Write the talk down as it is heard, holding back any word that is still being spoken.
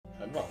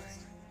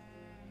Advanced.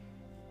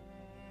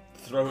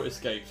 Throw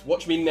escapes.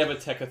 Watch me never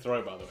take a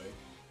throw, by the way.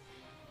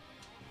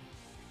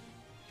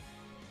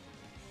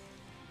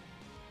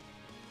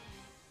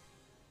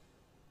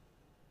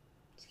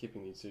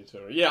 Skipping these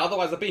tutorials. Yeah,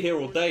 otherwise I'd be here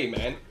all day,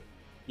 man.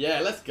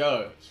 Yeah, let's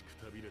go.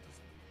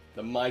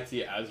 The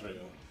mighty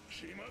Azrael.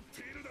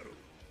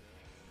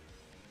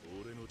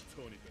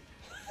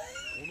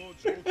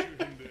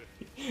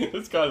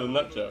 This guy's a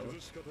nut job.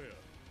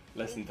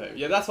 Lesson tape.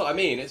 Yeah, that's what I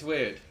mean. It's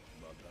weird.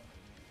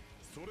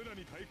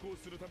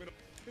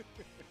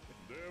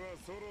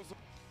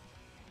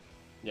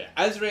 Yeah,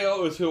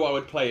 Azrael was who I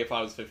would play if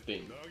I was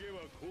 15.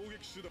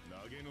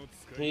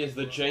 He is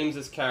the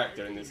James's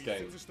character in this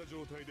game.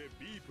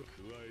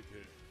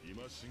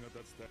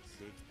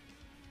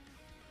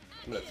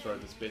 I'm gonna throw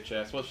this bitch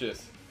ass. Watch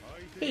this.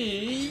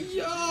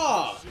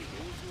 Hey-ya!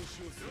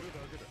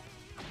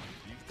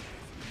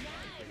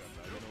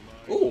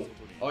 Ooh!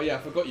 Oh yeah, I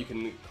forgot you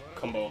can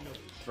combo off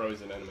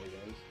throws in anime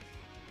games.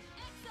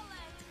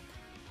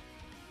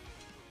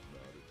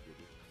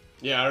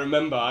 Yeah, I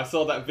remember. I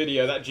saw that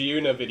video. That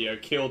Giuna video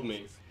killed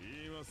me.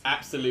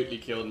 Absolutely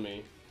killed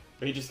me.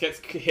 But he just gets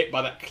hit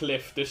by that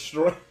cliff,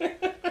 destroyed.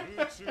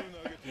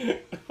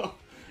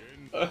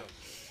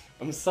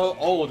 I'm so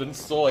old and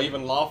sore,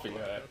 even laughing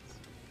hurts.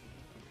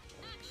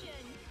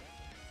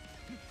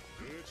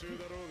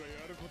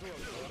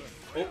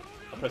 Oh,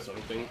 I pressed the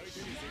wrong thing.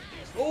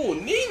 Oh,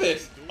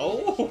 Nevis!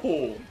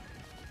 Oh!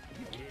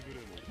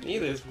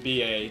 Nevis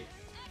BA.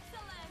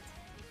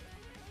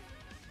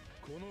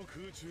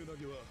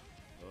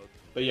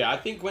 But yeah, I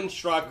think when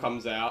Strive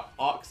comes out,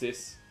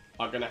 Arxis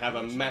are going to have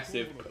a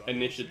massive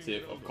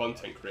initiative of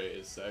content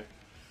creators. So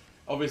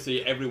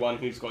obviously everyone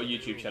who's got a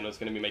YouTube channel is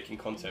going to be making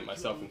content,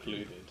 myself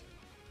included.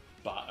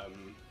 But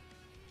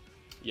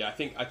yeah, I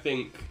think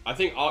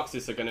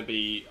Arxis are going to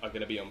be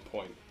on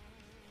point.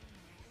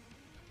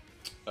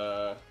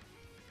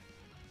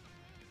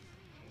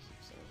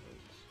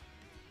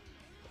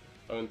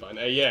 Owned by an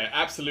AI. Yeah,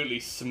 absolutely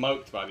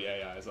smoked by the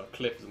AI as well.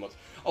 Cliff as much.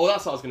 Oh,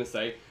 that's what I was going to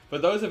say. For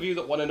those of you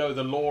that want to know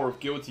the lore of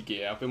Guilty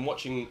Gear, I've been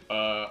watching,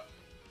 I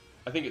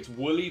think it's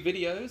Wooly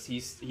videos.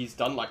 He's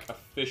done like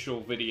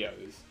official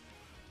videos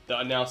that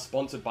are now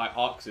sponsored by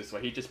Arxis,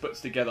 where he just puts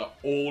together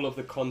all of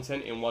the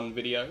content in one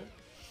video.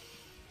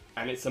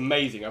 And it's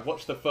amazing. I've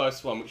watched the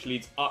first one, which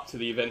leads up to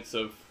the events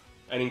of,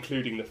 and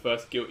including the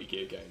first Guilty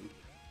Gear game.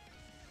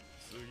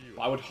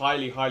 I would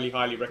highly, highly,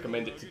 highly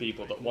recommend it to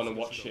people that want to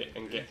watch it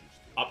and get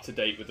up to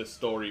date with the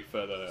story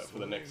for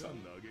the next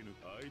one.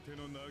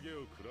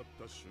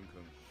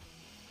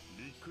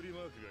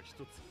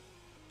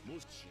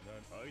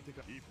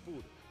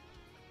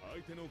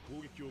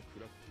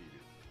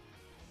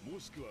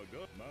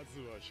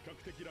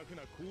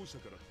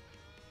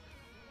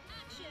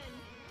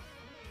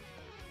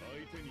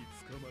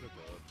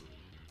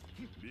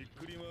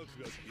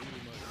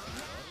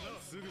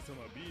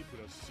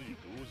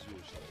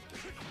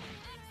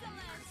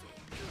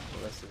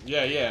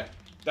 Yeah, yeah,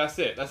 that's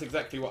it. That's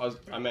exactly what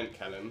I meant,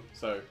 Callum.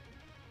 So,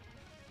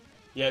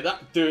 yeah,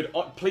 that dude.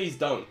 Please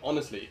don't.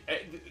 Honestly,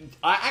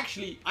 I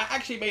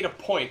actually made a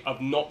point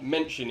of not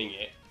mentioning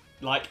it,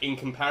 like in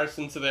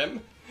comparison to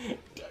them,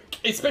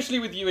 especially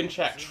with you in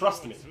chat.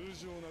 Trust me.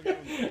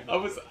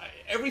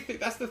 Everything.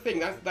 That's the thing.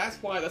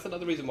 That's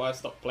another reason why I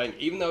stopped playing.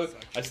 Even though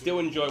I still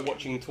enjoy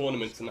watching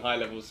tournaments and high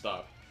level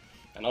stuff,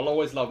 and I'll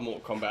always love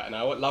Mortal Kombat, and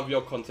I love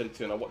your content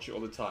too, and I watch it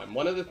all the time.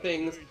 One of the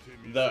things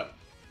that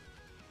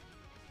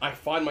I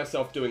find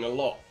myself doing a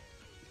lot,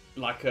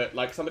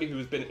 like somebody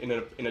who's been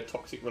in a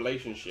toxic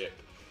relationship,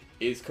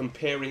 is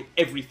comparing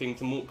everything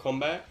to Mortal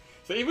Kombat.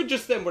 So even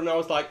just then, when I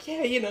was like,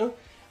 yeah, you know,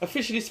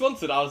 officially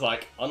sponsored, I was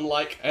like,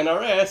 unlike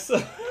NRS,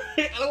 and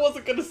I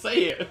wasn't gonna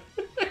say it.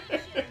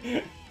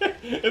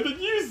 And then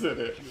you said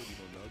it.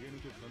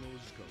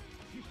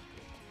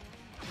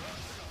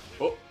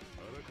 Oh.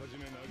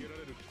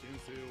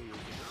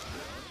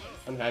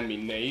 Unhand me,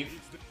 knave.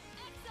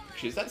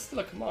 Actually, is that still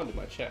a command in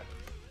my chat?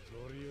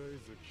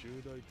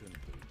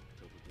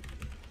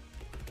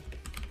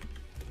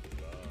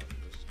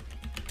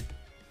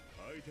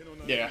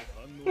 Yeah.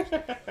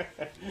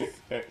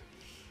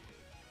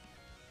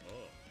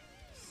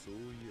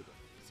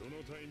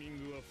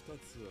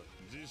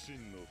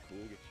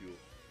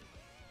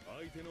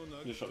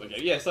 You shot the game.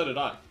 Yeah, so did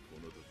I.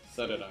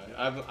 So did I.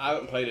 I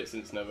haven't played it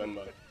since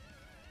November.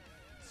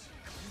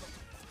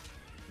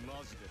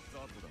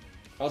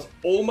 I was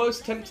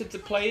almost tempted to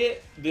play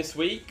it this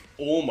week.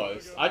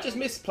 Almost. I just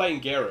missed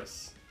playing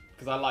Garrus,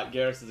 because I like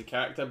Garrus as a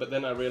character, but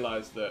then I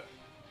realised that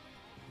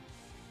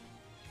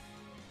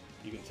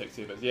you can take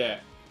Seabirds. Yeah.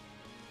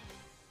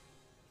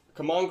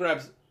 Command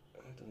grabs.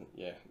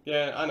 Yeah.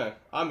 Yeah, I know.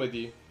 I'm with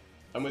you.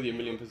 I'm with you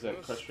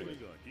 1,000,000%. Crush trigger.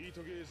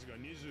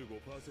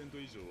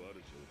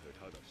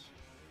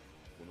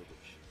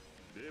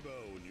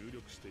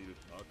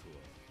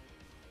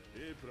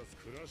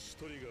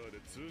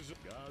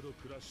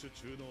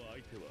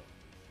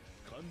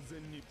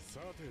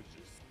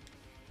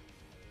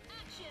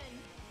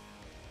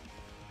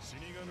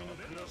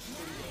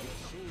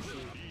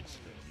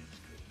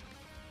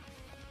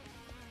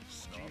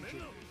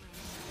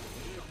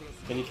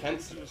 Can you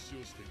cancel it?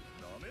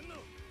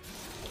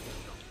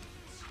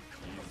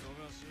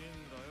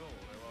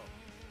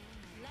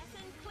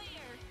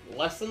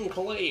 Lesson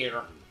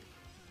clear.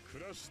 ク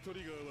ラッシュト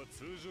リガーは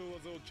通常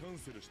技をキャン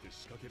セルして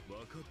仕掛け分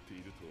かってい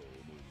るとは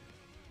思う。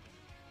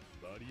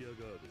バリアガー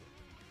ドは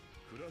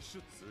クラッシ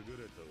ュ優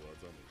れた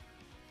技も。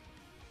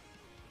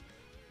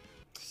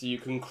 So you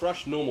can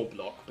crush normal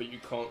block, but you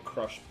can't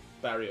crush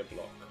barrier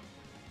block.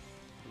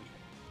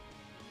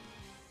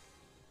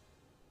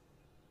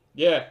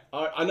 Yeah,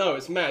 I know,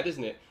 it's mad,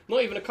 isn't it?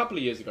 Not even a couple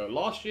of years ago,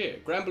 last year.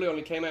 Blazblue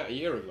only came out a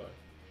year ago,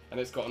 and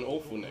it's got an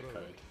awful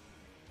netcode.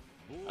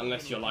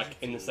 Unless you're like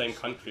in the same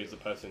country as the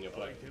person you're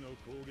playing.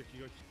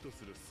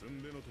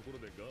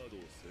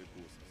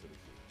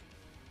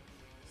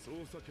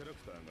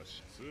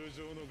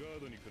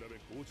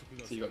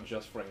 So you got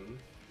just frame.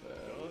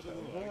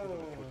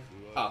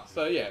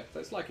 So yeah, so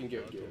it's like in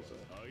Guilty Gear.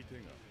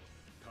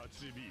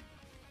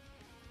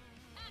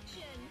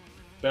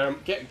 So.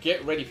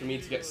 Get ready for me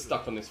to get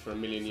stuck on this for a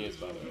million years,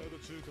 by the way.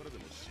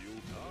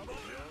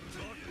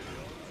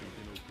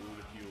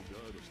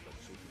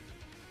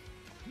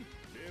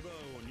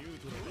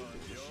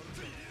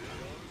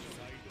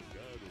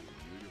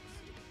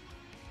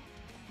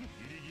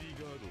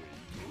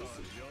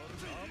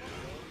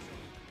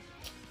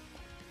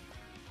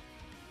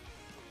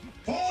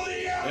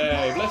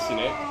 Hey, bless you,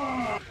 Nick.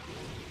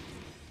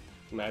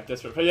 Mad,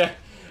 desperate. But yeah.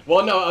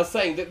 Well, no, I was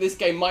saying that this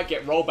game might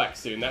get rollback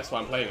soon. That's why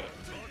I'm playing it.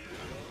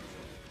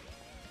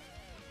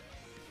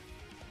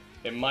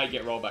 It might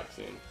get rollback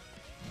soon.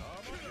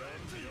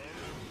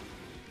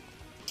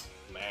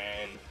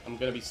 Man, I'm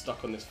gonna be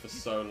stuck on this for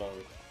so long.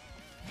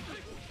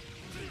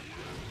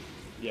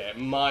 Yeah, it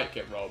might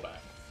get rollback.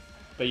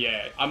 But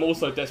yeah, I'm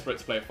also desperate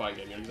to play a fighting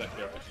game. You're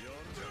exactly right.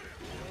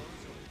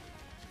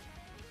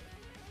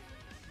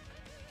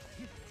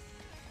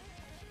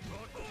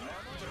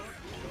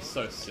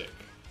 So sick.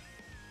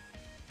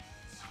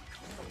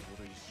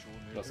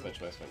 Not so much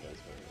most fun games,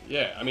 but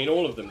yeah, I mean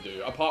all of them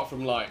do. Apart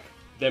from like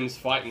them's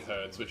fighting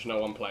herds, which no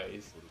one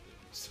plays,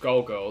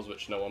 Skullgirls,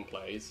 which no one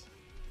plays.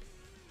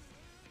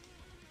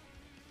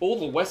 All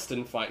the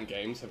Western fighting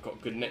games have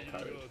got good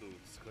netcode.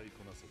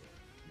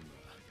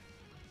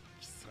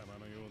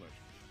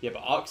 Yeah,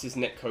 but Arx's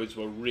netcodes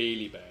were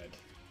really bad,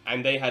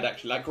 and they had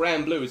actually like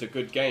Blazblue is a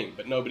good game,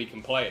 but nobody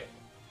can play it.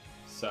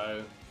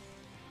 So.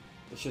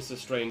 It's just a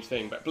strange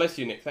thing, but bless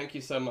you, Nick. Thank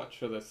you so much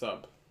for the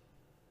sub.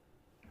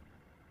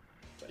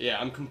 But yeah,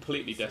 I'm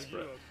completely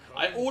desperate.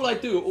 All I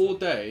do all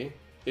day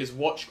is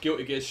watch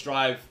Guilty Gear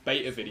Strive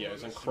beta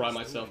videos and cry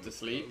myself to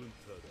sleep.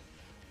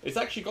 It's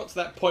actually got to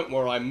that point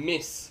where I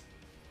miss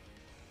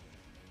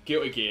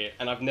Guilty Gear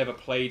and I've never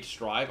played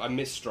Strive. I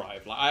miss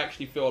Strive. Like I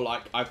actually feel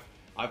like I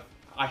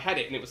had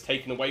it and it was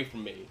taken away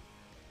from me,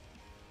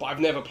 but I've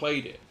never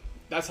played it.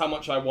 That's how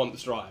much I want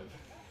Strive.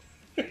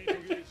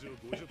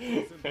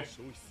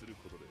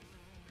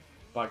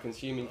 By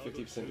consuming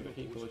 50% of the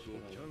heat pollution.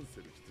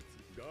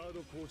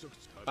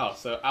 Oh,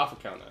 so alpha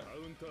counter.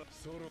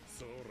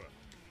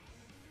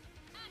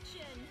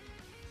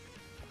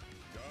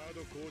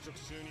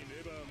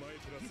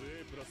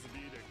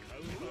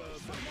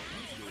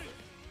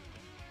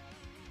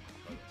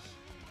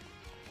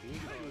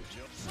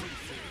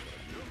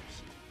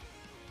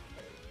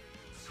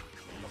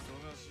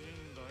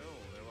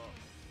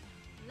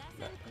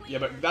 Yeah,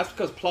 but that's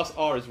because plus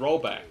R is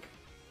rollback.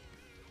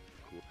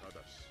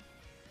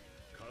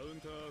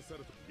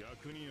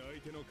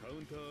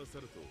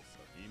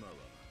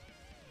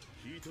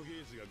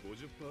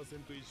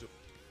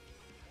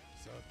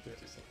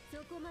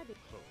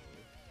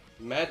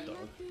 Mad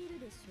dog.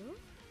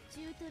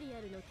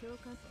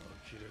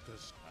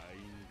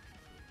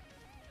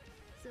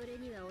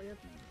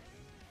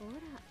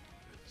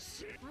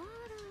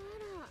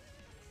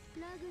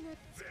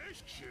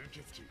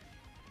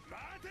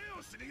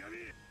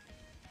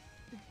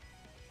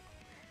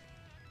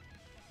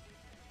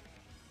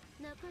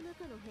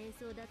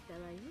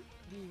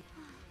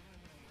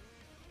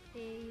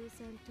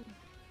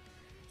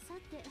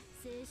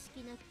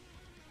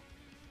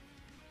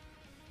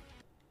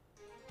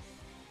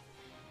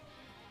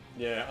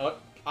 Yeah,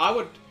 I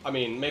would. I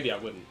mean, maybe I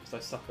wouldn't, because I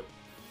suck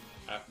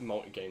at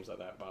multi games like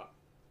that. But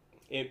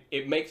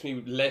it makes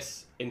me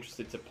less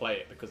interested to play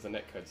it because the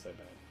netcode's so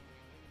bad.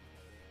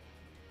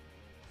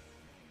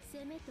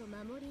 攻めと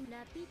守り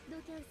ラピッ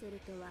ドキャンセル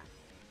とは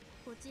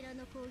こちら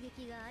の攻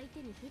撃が相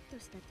手にヒット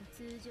したと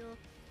通常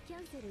キャ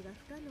ンセルが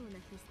不可能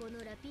な必須この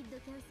ラピッド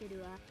キャンセ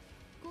ルは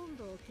コン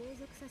ボを継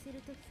続させ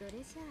るときそ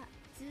れじゃあ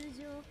通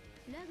常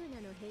ラグ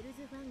ナのヘル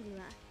ズファング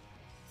は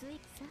つ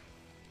いさ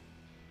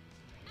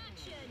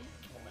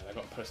Oh man, I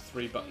got to press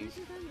 3 buttons.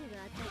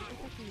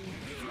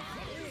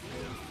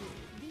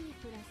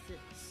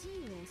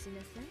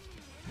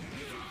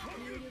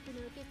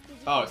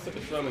 Oh, it's like a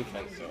Roman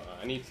cancel.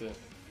 I need to.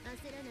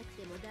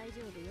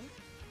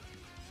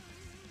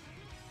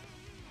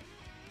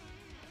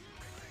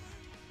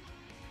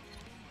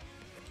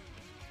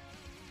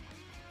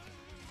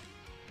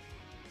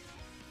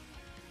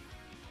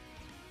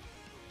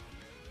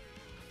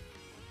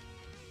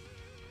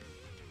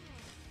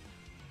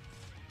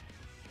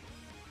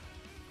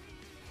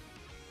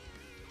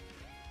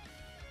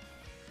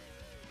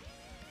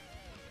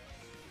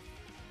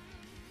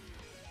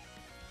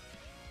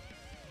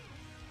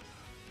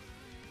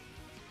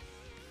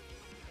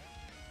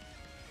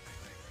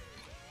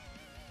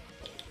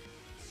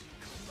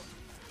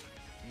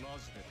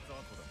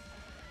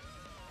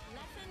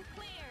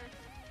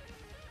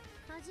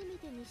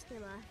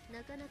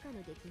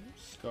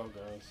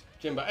 Skullgirls.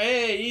 Jimbo.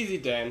 Hey, easy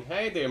Dan. How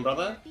you doing,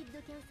 brother?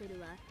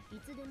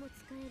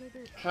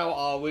 How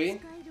are we?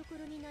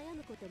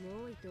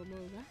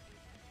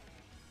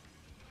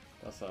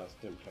 That's us.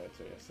 Didn't play it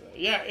till yesterday.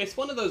 Yeah, it's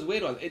one of those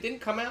weird ones. It didn't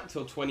come out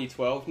till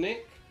 2012,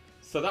 Nick.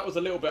 So that was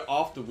a little bit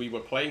after we were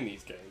playing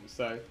these games.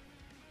 So,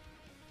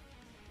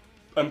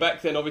 and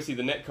back then, obviously,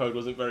 the netcode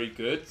wasn't very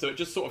good. So it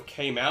just sort of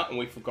came out and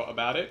we forgot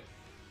about it.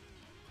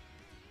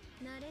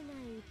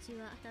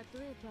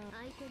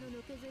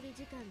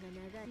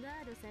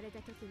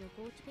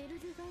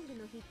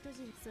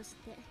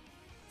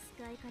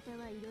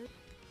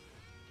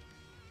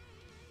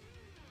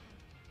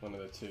 One of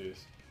the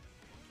twos.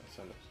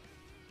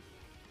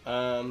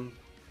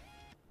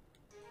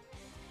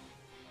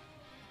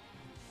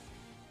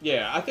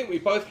 Yeah, I think we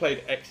both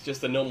played X,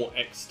 just the normal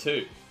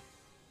X2.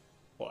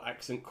 Or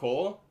Accent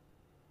Core.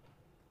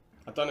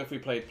 I don't know if we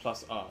played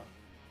plus R.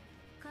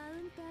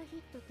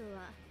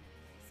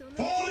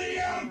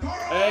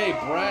 Hey,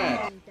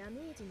 Brad!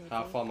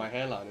 How far my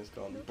hairline has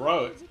gone.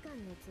 Bro!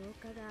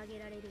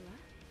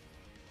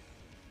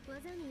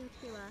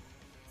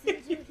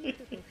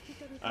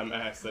 I'm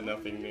ass and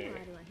nothing new.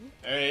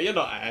 Hey, you're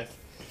not ass.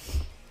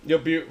 You're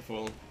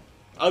beautiful.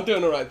 I'm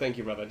doing alright, thank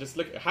you, brother. Just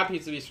look, happy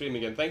to be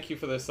streaming again. Thank you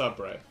for the sub,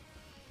 bro.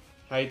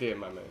 How you doing,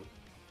 my man?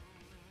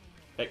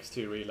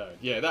 X2 Reload.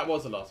 Yeah, that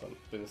was the last one.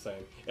 Been the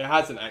same. It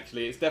hasn't,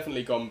 actually. It's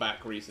definitely gone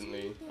back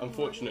recently,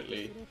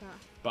 unfortunately.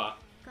 But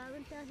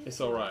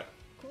it's alright.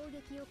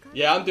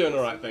 Yeah, I'm doing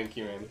alright, thank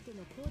you, man.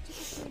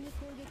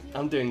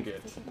 I'm doing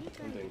good.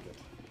 I'm doing good.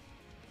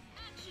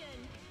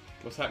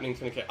 What's happening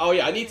to Nick? Oh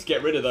yeah, I need to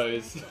get rid of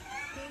those.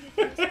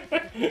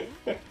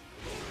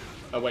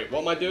 Oh wait,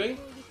 what am I doing?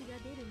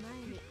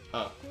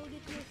 Ah.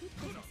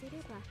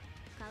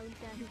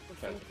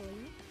 Okay.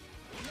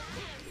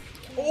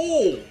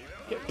 Oh!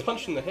 Get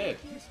punched in the head.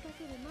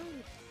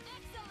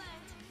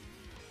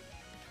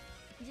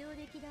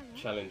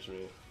 Challenge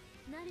me.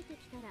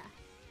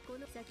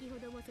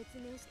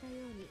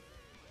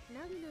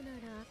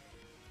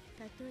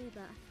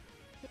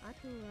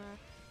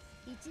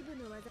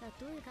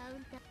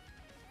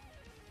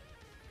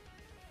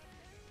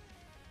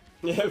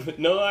 Yeah, but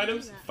no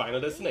items.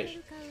 Final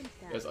destination.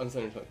 There's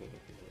uncertain something.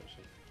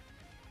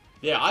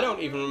 Yeah, I don't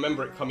even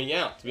remember it coming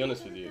out, to be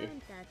honest with you.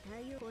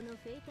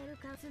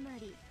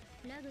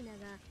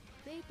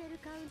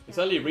 It's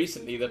only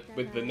recently that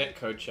with the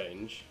netcode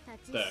change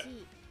that...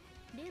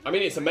 I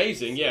mean, it's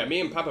amazing, yeah. Me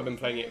and Papa have been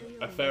playing it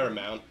a fair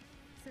amount.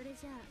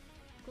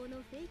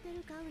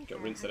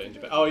 Got rinsed that into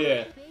bed. Oh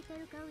yeah.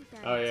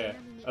 Oh yeah.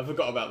 I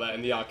forgot about that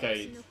in the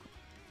arcades.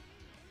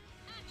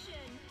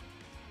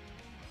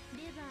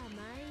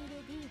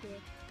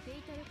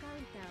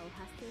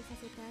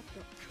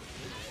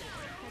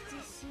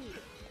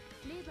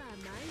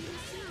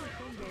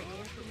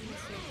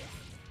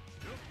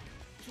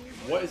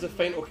 What is a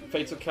fatal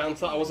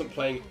counter? I wasn't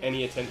paying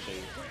any attention.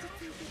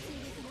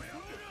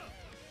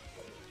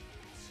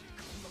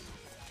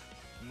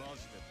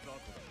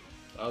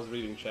 I was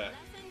reading chat.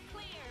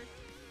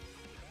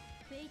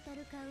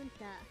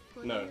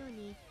 No.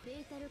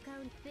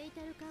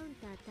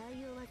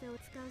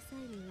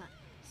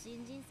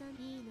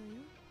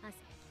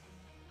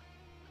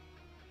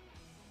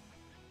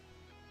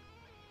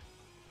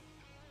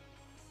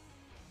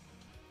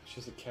 It's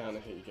just a counter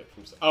hit you get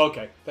from... Oh,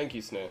 okay. Thank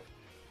you, Snare.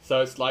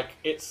 So it's like,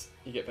 you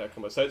get better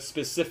combo. So it's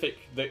specific,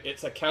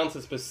 it's a counter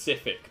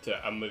specific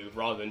to a move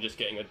rather than just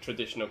getting a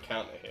traditional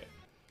counter hit.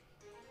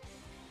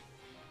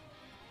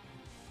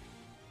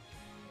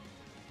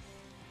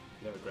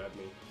 Never grabbed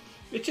me.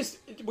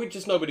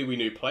 Nobody we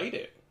knew played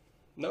it.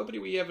 Nobody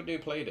we ever knew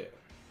played it.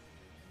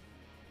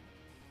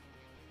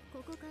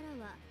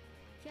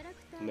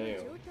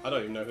 Nail. I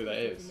don't even know who that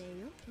is.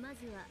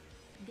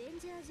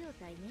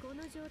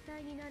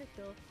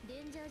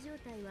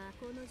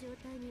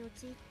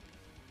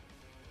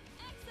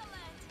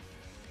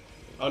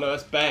 Oh no,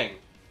 that's Bang.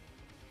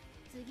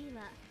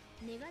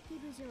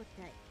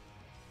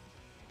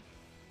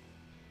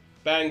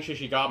 Bang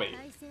Shishigami.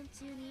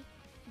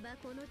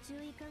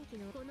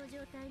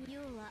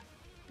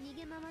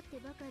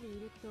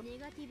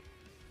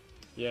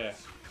 Yeah,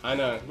 I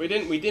know.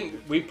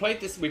 We played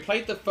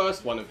the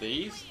first one of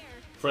these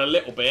for a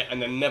little bit and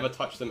then never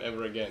touched them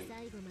ever again.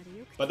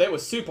 But they were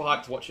super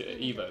hyped to watch it at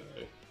EVO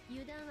though.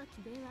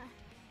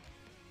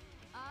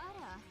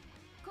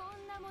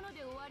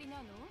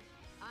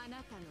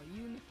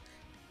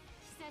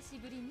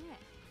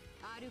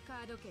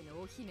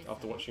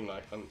 After watching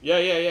like,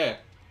 yeah.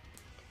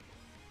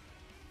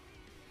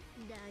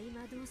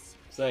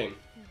 Same.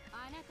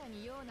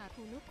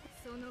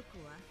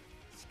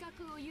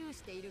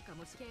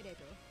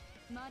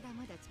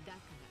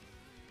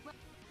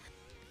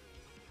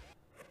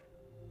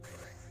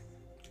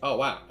 Oh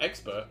wow,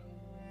 expert.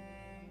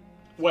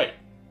 Wait.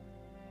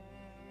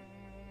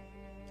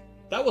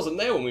 That wasn't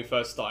there when we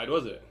first started,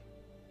 was it?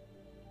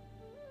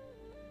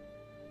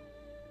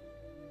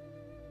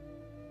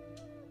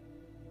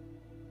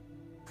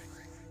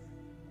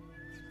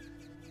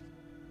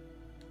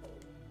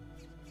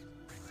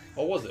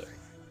 Or was it?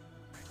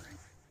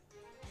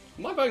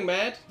 Am I going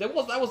mad? That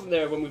wasn't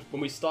there when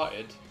we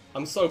started.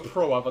 I'm so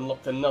pro. I've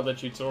unlocked another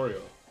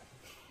tutorial.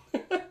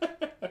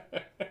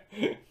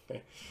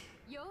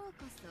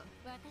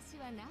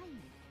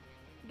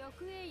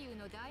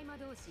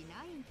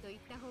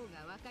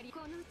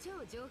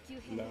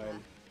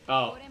 Nine.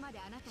 Oh,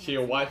 she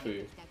your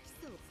waifu.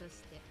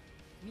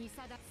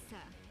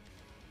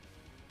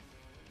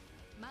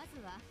 ま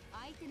ずは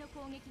相手の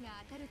攻撃が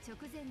当たる直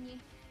前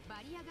にバ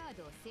リアガー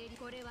ドを整理。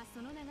これは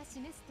その名が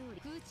示す通り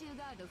空中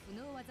ガード不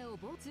能技を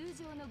通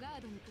常のガ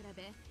ードに比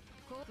べ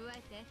こう加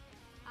えて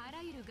あ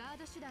らゆるガー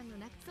ド手段の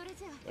中それ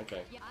じゃあ、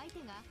okay. 相手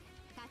が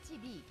立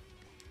ち B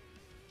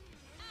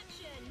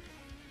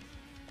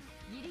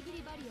ギリギ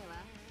リバリア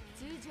は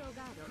通常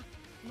ガード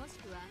も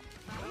しくは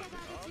バリアガ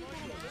ード中か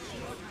らの使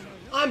用可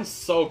能。 I'm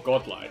so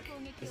godlike.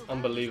 It's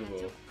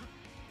unbelievable.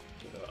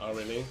 Oh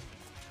really?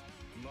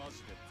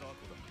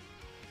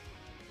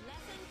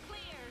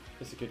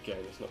 It's a good game,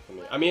 it's not for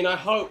me. I mean, I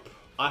hope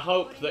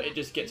that it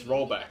just gets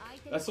rollback.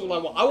 That's all I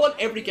want. I want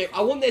every game,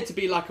 I want there to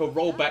be like a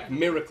rollback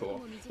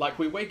miracle. Like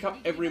we wake up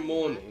every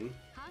morning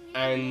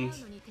and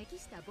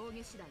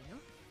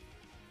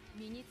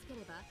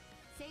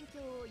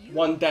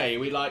one day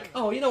we like,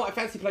 oh, you know what, I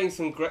fancy playing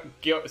some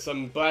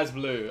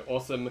Blazblue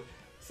or some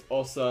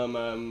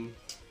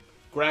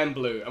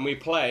Blue, and we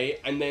play,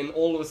 and then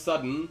all of a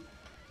sudden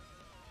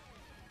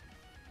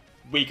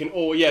we can,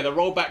 oh yeah, the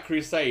rollback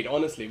crusade.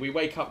 Honestly, we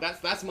wake up.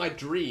 That's my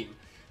dream.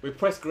 We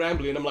press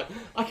Blue, and I'm like,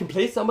 I can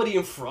play somebody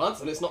in France,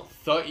 and it's not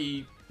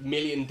 30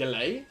 million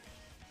delay.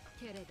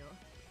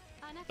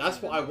 That's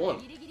what I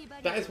want.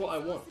 That is what I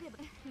want.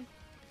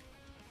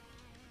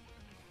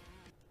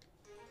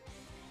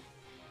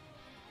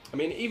 I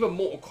mean, even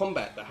Mortal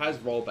Kombat that has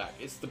rollback,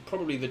 it's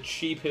probably the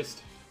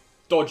cheapest,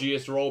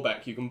 dodgiest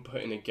rollback you can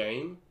put in a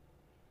game.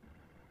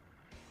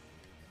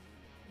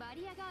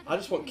 I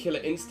just want Killer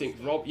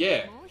Instinct roll.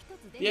 Yeah.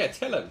 Yeah,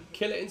 tell him.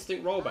 Killer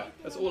Instinct rollback.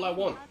 That's all I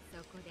want.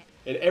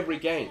 In every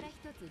game.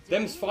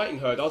 Them's fighting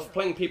herd. I was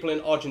playing people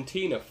in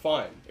Argentina,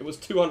 fine. It was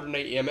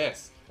 280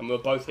 MS, and we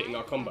were both hitting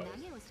our combos.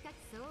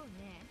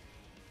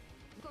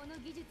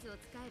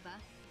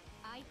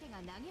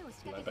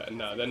 No, better.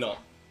 No, they're not.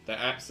 They're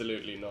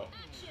absolutely not.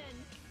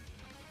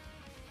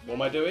 What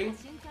am I doing?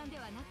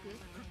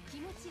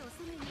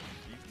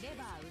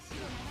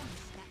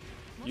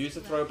 Use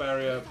the throw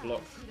barrier,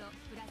 block.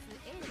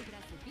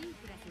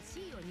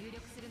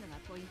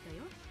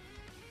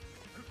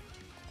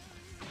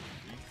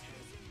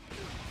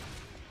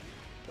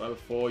 Right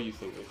before you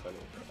think we're funny.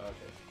 Okay.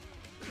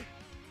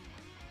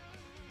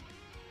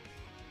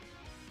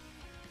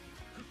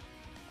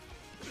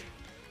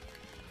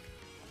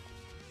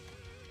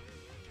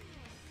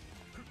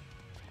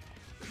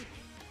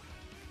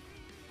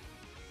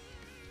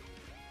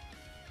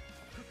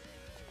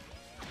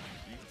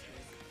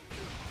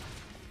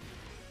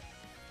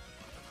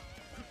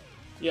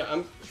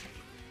 Yeah,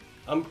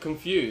 I'm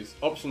confused.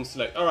 Option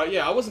select. Alright,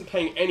 yeah, I wasn't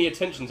paying any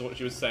attention to what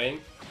she was saying.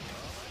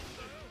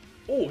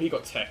 Oh, he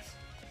got tech.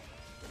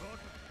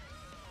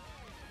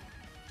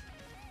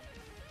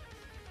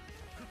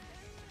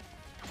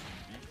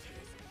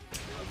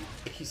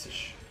 Piece of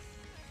shit.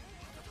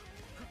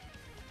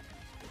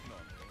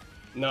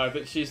 No,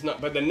 but she's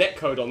not. But the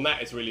netcode on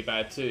that is really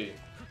bad too.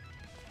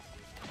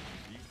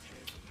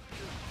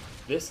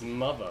 This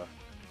mother.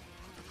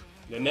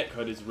 The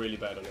netcode is really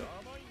bad on it.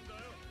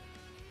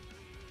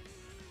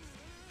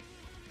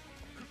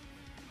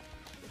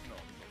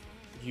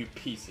 You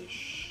piece of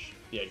sh...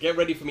 Yeah, get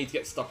ready for me to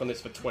get stuck on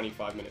this for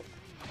 25 minutes.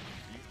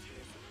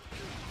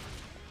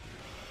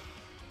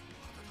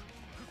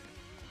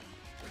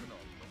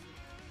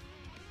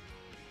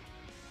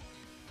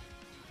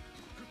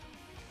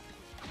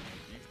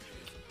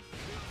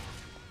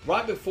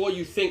 Right before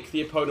you think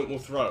the opponent will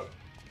throw.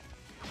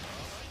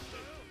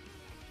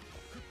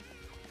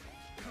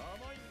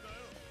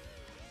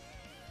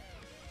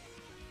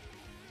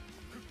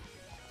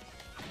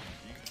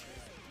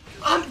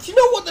 Do you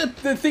know what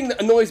the thing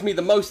that annoys me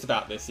the most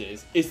about this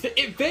is that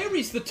it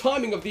varies the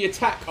timing of the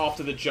attack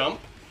after the jump.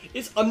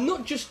 I'm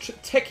not just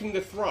teching the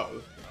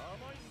throw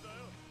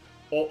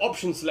or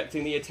option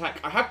selecting the attack.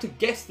 I have to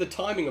guess the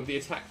timing of the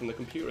attack from the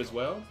computer as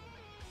well.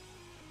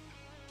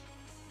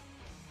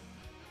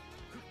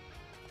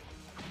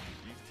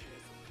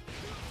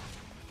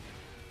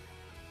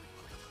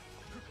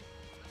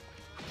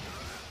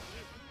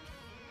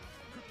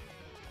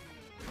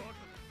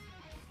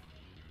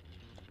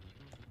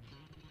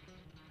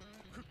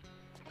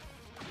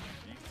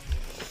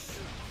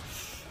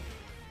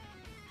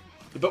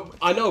 But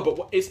I know,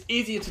 but it's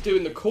easier to do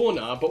in the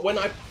corner, but when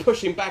I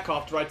push him back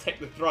after I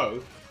take the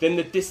throw, then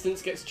the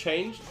distance gets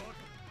changed.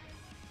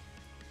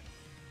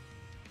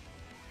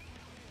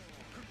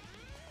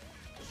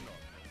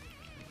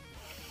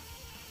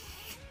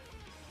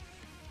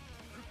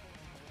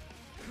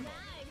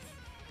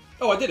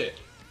 Oh, I did it.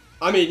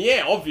 I mean,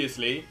 yeah,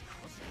 obviously.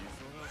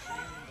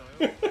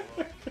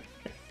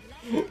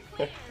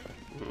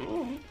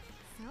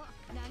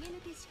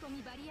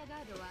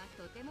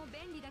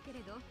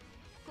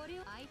 ここれ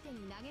を相手に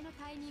投げの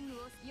タイミングを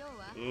要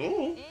は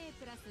Ooh. A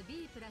プラス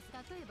B プラス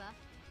例えば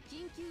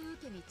緊急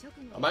受け身直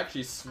後 I'm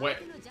actually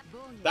sweating.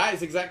 That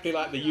is exactly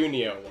like the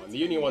Unio one.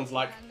 The Unio one's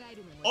like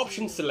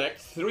option select,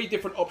 3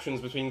 different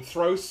options between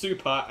throw,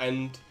 super,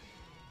 and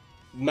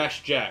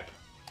mash jab.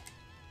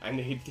 And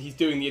he's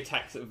doing the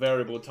attacks at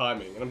variable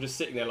timing. And I'm just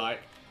sitting there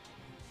like,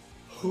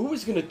 who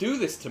is going to do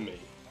this to me?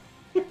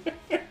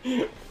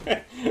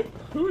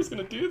 Who is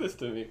going to do this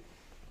to me?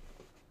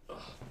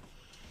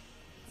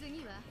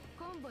 次は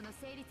コンボの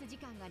成立時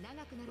間が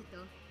長くなると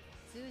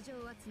通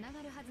常はつな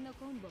がるはずの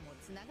コンボも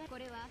つながる。こ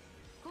れは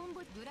コン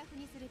ボグラフ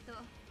にすると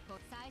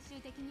最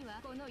終的に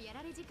はこのや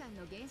られ時間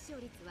の減少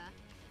率は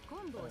コ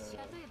ンボをし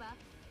例えば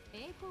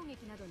A 攻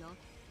撃などの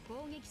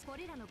攻撃こ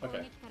れらの攻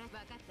撃から分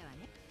かったわ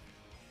ね。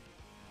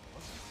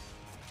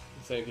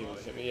Same people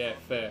that hit me. Yeah,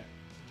 fair.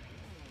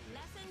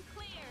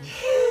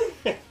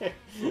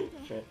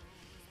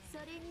 そ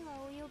れには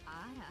及ぶ。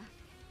あら、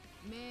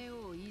冥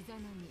王イザナ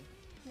ミ。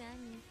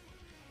何？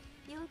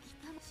良き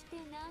かもして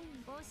ない。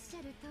おっし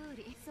ゃる通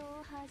り、そう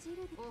恥じ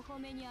る。お褒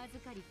めに預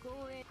かり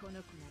光栄。こ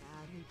の子なら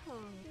歩いほう。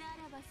な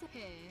らばさ。へ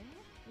え。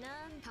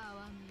なんた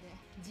わんで。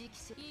直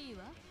視いい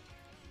わ。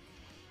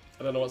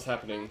I don't know what's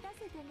happening.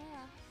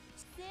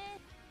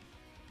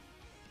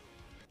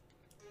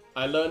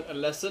 I learned a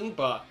lesson,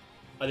 but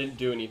I didn't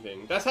do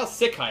anything. That's how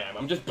sick I am.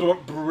 I'm just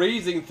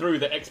breezing through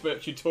the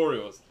expert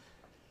tutorials.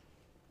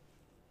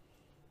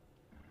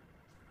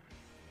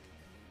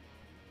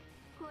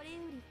 これよ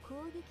り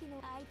攻撃の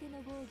相手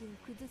の防御を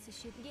崩す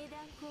下段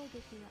攻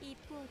撃は一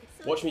方で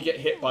Watch me get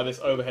hit by this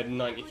overhead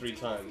 93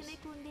 times. 攻め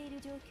込んでい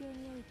る状況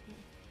において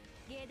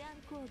下段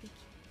攻撃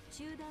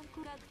中段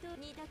攻撃と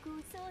二択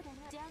をそうだ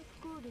なジャン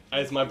プ攻撃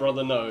As my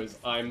brother knows,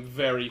 I'm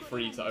very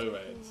free to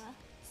overheads.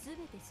 すべ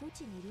て措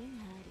置に理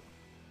がある。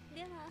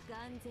では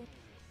完全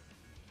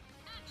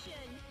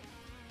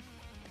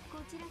こ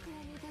ちらから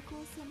二択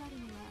を迫る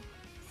には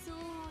相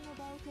応の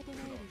場を整え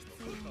る必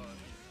要がある。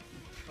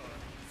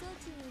措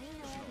置に理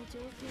のある状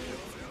況を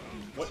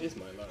What is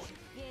my line? 下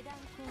段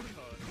攻撃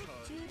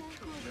中段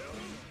攻撃によ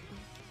って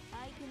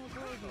相手の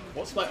防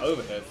御を What's my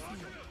overhead?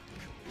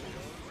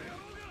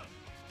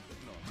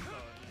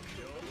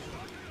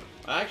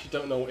 I actually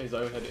don't know what his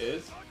overhead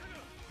is.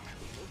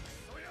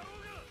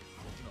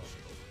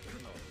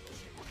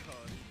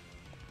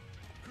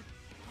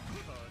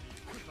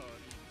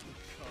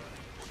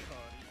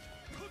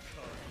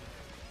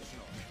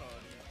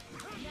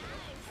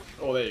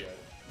 Oh, there you go.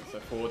 So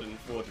forward and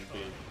B.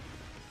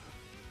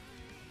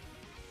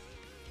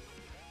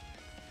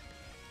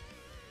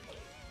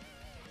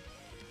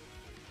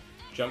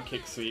 Jump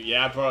kick sweep.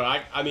 Yeah, bro.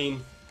 I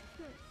mean,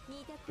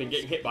 been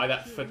getting hit by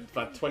that for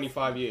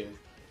 25 years.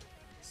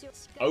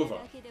 Over.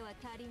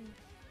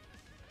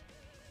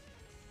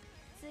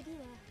 次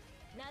は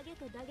投げ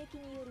と打撃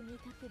による二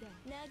択だ。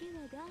投げ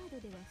はガード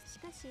ではし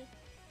かし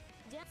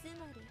じゃつ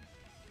まり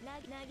投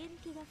げ抜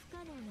きが不可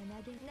能な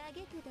投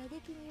げと打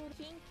撃による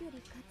近距離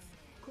かつ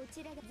こ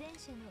ちらが前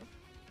者の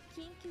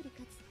近距離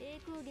かつ A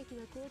攻撃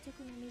は硬直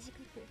が短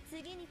く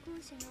次に後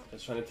者の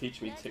It's trying to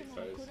teach me tick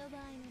こ throws. の場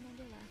合の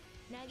投げは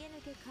投げ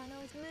抜け可能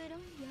無論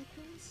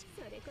役し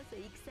それこそ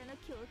戦の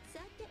強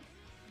さて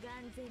眼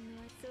前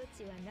の措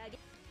置は投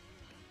げ原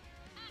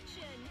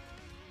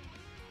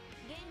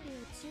理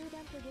は中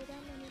段と下段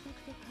の二択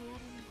と変わ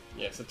らない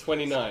Yeah, so 29. 相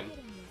応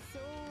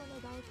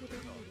の場を整える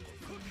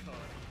必要が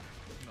ある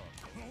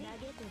投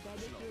げと打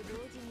撃を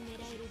同時に狙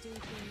える状況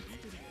を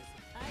作り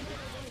相手の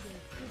防御を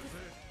崩す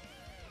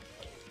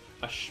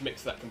I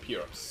schmixed that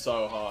computer up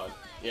so hard.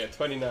 Yeah,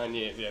 29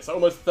 years. Yeah, so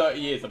almost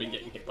 30 years I've been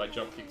getting hit by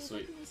jump kick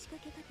sweep.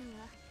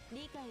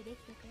 理解で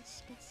きたか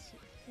しかし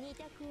二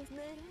択を無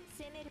論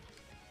攻める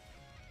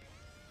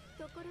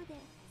ところで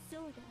そ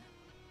うだ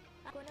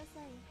この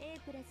際 A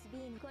プラス B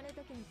のこの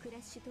時のクラ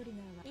ッシュトリガ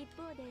ーは一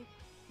方で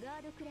ガ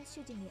ードクラッシ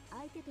ュ時に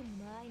相手との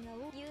間合いが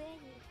多いゆえ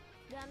に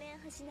画面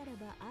端なら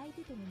ば相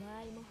手との間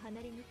合いも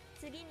離れに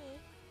次に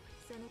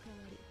その代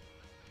わり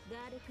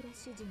ガードクラッ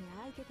シュ時に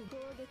相手と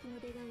攻撃の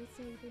出が遅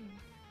い分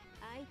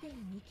相手に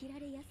見切ら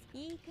れやす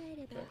言い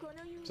換えればこの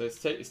ように So it's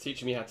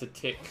teaching me how to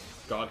tick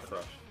guard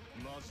crush.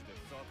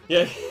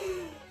 Yeah. さ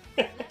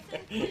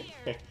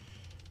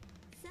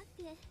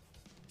て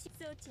装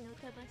置の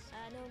魂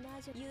あの魔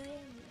女ゆ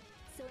えに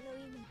その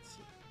命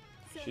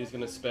She's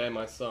gonna spare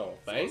my soul.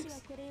 装置 Thanks. は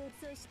これを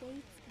そしてい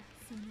つか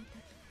その時